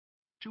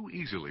Too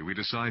easily we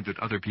decide that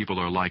other people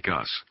are like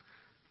us.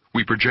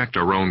 We project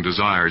our own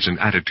desires and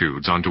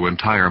attitudes onto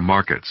entire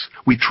markets.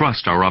 We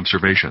trust our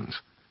observations.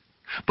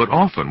 But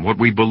often what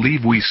we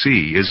believe we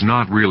see is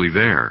not really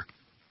there.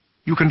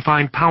 You can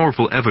find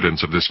powerful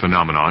evidence of this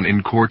phenomenon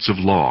in courts of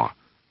law.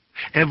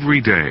 Every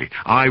day,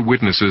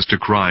 eyewitnesses to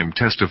crime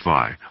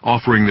testify,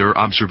 offering their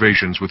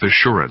observations with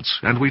assurance,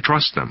 and we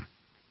trust them.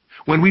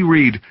 When we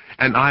read,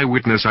 "An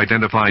eyewitness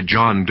identified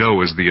John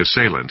Doe as the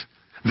assailant,"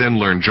 then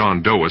learn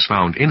John Doe was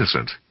found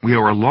innocent, we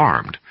are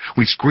alarmed.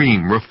 We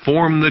scream,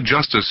 "Reform the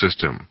justice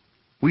system."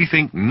 We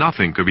think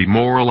nothing could be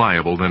more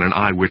reliable than an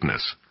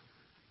eyewitness.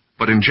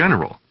 But in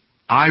general,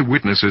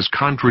 eyewitnesses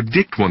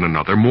contradict one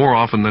another more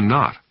often than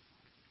not.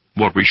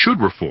 What we should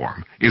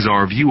reform is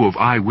our view of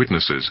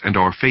eyewitnesses and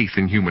our faith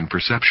in human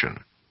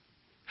perception.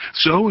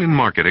 So, in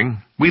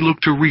marketing, we look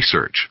to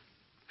research.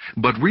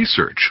 But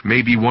research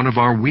may be one of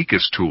our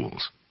weakest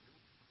tools.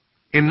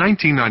 In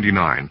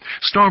 1999,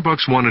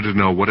 Starbucks wanted to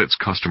know what its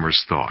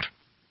customers thought.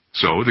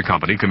 So the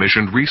company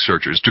commissioned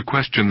researchers to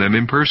question them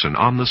in person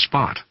on the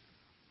spot.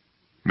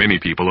 Many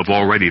people have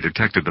already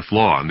detected the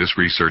flaw in this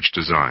research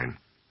design.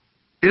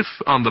 If,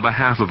 on the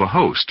behalf of a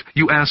host,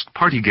 you ask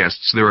party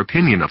guests their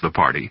opinion of the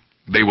party,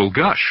 they will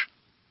gush.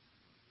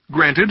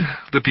 Granted,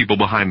 the people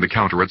behind the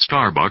counter at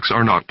Starbucks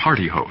are not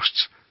party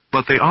hosts,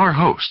 but they are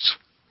hosts,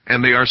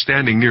 and they are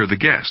standing near the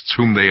guests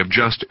whom they have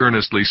just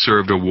earnestly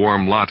served a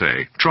warm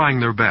latte, trying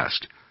their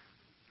best.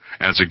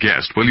 As a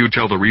guest, will you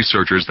tell the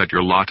researchers that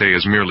your latte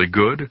is merely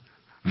good,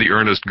 the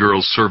earnest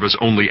girl's service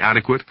only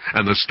adequate,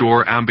 and the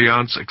store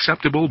ambiance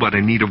acceptable but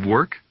in need of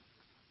work?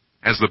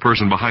 As the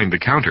person behind the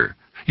counter,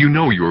 you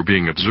know you are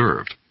being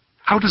observed.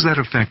 How does that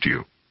affect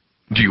you?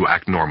 Do you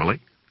act normally?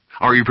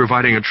 Are you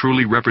providing a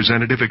truly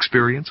representative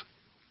experience?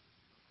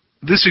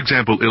 This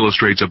example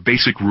illustrates a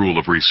basic rule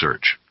of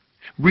research.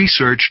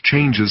 Research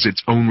changes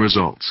its own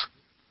results.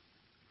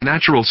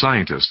 Natural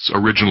scientists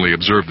originally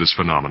observed this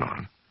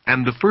phenomenon,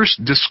 and the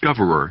first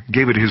discoverer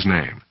gave it his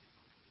name,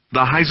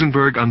 the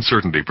Heisenberg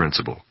uncertainty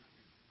principle.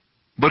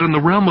 But in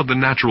the realm of the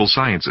natural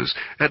sciences,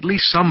 at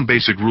least some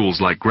basic rules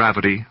like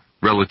gravity,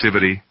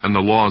 relativity, and the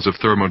laws of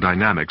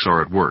thermodynamics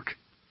are at work.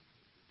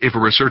 If a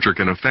researcher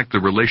can affect the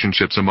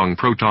relationships among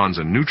protons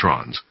and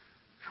neutrons,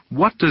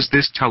 what does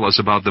this tell us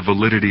about the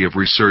validity of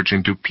research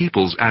into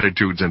people's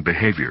attitudes and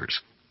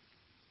behaviors?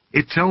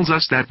 It tells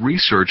us that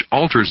research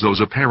alters those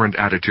apparent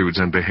attitudes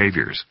and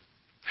behaviors.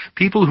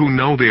 People who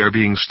know they are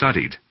being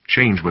studied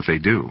change what they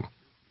do.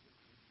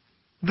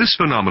 This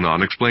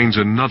phenomenon explains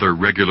another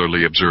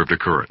regularly observed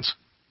occurrence.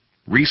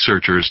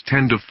 Researchers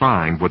tend to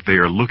find what they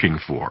are looking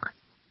for.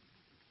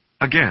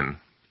 Again,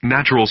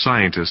 natural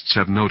scientists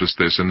have noticed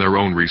this in their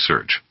own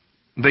research.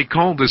 They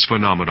call this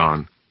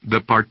phenomenon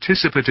the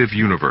participative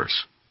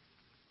universe.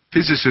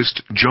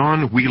 Physicist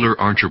John Wheeler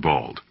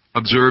Archibald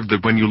observed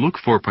that when you look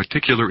for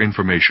particular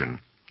information,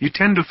 you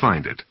tend to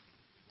find it.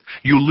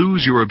 You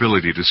lose your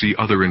ability to see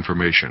other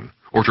information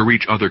or to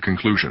reach other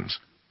conclusions,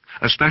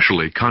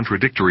 especially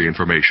contradictory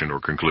information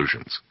or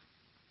conclusions.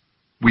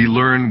 We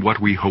learn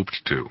what we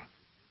hoped to.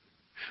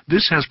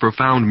 This has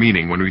profound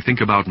meaning when we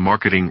think about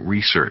marketing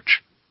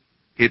research.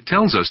 It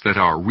tells us that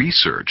our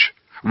research,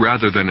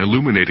 rather than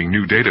illuminating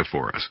new data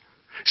for us,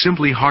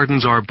 simply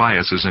hardens our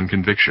biases and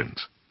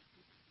convictions.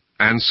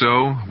 And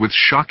so, with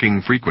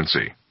shocking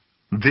frequency,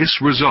 this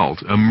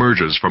result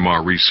emerges from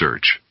our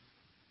research.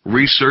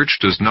 Research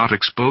does not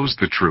expose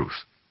the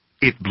truth.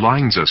 It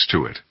blinds us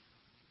to it.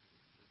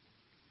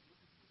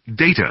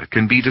 Data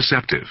can be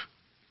deceptive.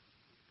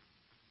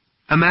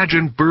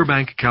 Imagine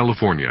Burbank,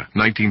 California,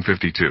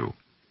 1952.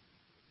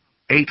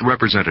 8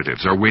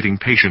 representatives are waiting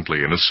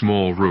patiently in a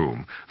small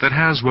room that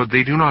has what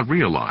they do not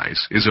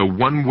realize is a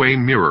one-way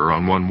mirror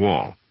on one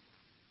wall.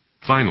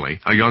 Finally,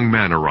 a young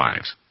man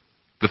arrives,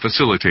 the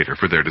facilitator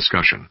for their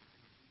discussion.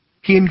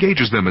 He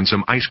engages them in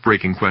some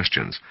ice-breaking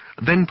questions,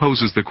 then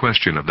poses the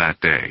question of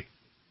that day.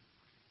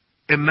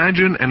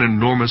 Imagine an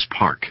enormous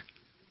park.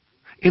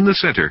 In the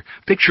center,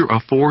 picture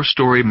a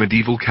 4-story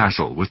medieval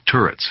castle with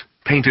turrets,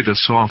 painted a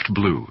soft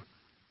blue.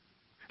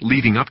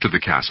 Leading up to the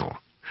castle,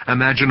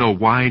 imagine a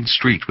wide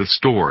street with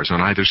stores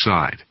on either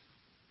side.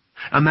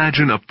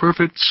 Imagine a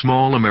perfect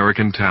small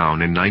American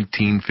town in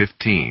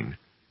 1915,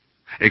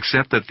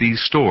 except that these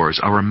stores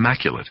are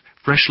immaculate,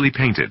 freshly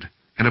painted,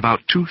 and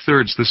about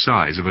 2/3 the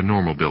size of a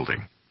normal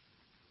building.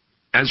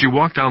 As you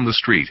walk down the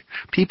street,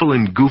 people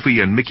in Goofy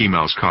and Mickey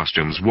Mouse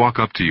costumes walk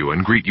up to you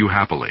and greet you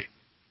happily.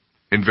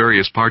 In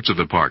various parts of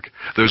the park,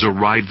 there's a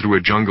ride through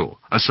a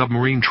jungle, a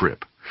submarine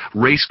trip,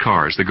 race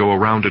cars that go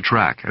around a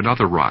track, and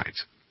other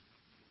rides.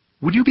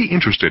 Would you be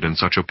interested in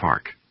such a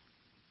park?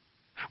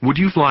 Would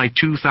you fly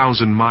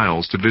 2,000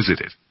 miles to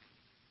visit it?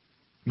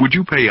 Would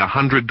you pay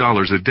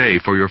 $100 a day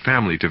for your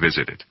family to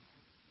visit it?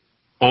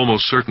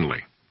 Almost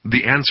certainly,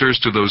 the answers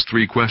to those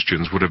 3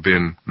 questions would have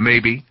been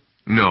maybe,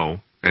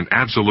 no, and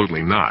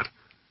absolutely not.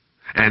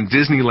 And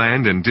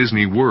Disneyland and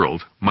Disney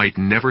World might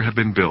never have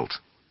been built.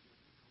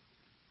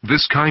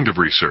 This kind of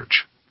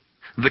research,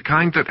 the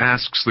kind that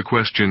asks the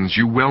questions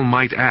you well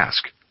might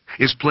ask,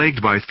 is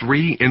plagued by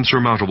 3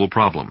 insurmountable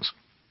problems.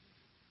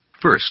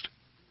 First,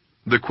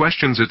 the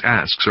questions it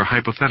asks are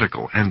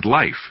hypothetical, and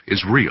life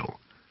is real.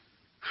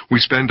 We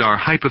spend our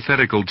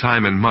hypothetical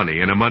time and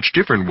money in a much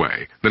different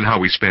way than how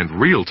we spend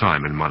real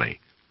time and money.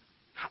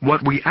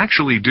 What we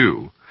actually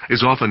do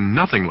is often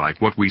nothing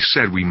like what we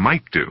said we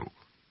might do.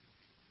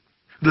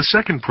 The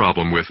second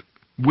problem with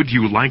 "would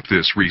you like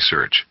this"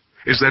 research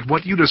is that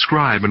what you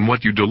describe and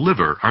what you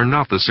deliver are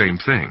not the same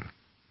thing.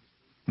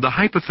 The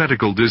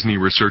hypothetical Disney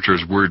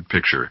researcher's word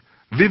picture,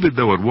 vivid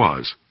though it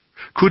was,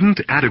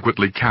 couldn't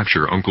adequately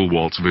capture Uncle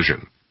Walt's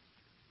vision.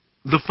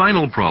 The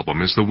final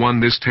problem is the one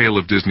this tale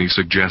of Disney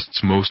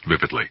suggests most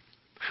vividly.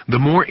 The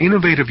more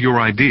innovative your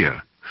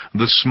idea,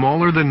 the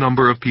smaller the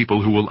number of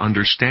people who will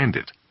understand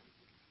it.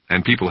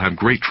 And people have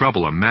great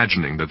trouble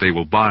imagining that they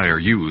will buy or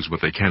use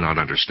what they cannot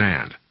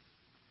understand.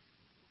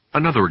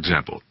 Another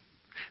example.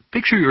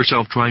 Picture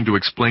yourself trying to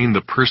explain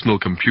the personal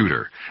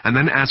computer and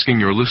then asking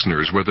your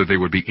listeners whether they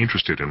would be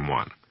interested in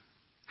one.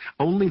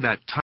 Only that